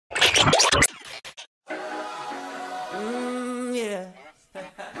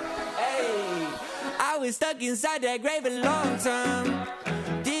was stuck inside that grave a long time.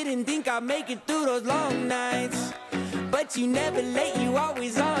 Didn't think I'd make it through those long nights, but you never late, you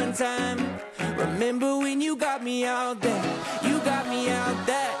always on time. Remember when you got me out there, you got me out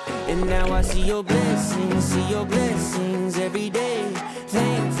there. And now I see your blessings every day.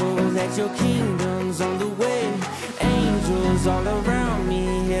 Thankful that your kingdom's on the way. Angels all around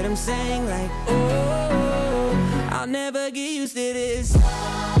me, hear them saying like, oh, I'll never get used to this.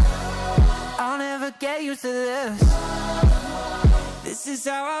 I'll never get used to this. This is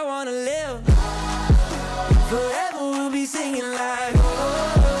how I wanna live. Forever we'll be singing like,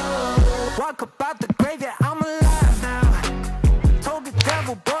 oh, walk up out the grave, yeah, I'm alive now. Told the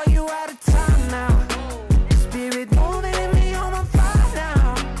devil, boy, you out of time now. Spirit moving in me, on my fire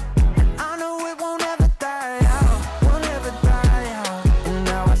now. And I know it won't ever die out, won't ever die out. And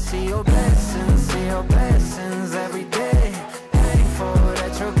now I see your blessings every day. Thankful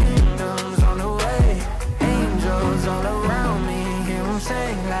that your kingdom's on the way. Angels all around me, hear them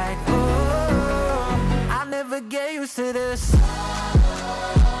sing like, oh, I'll never get used to this.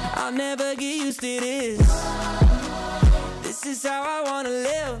 I'll never get used to this. This is how I wanna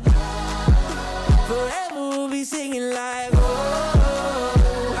live. Forever we'll be singing like,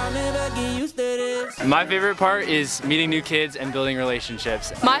 oh, I'll never get used to this. My favorite part is meeting new kids and building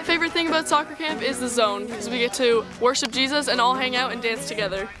relationships. My favorite thing about soccer camp is the zone, because we get to worship Jesus and all hang out and dance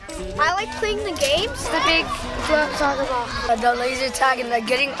together. I like playing the games, the big soccer ball, the laser tag, and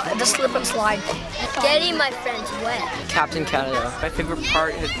getting the slip and slide. Getting my friends wet. Captain Canada. My favorite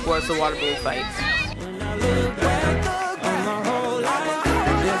part was the water balloon fight.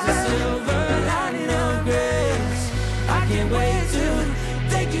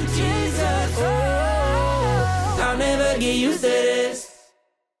 Thank you, Jesus. Oh, I'll never get used to this.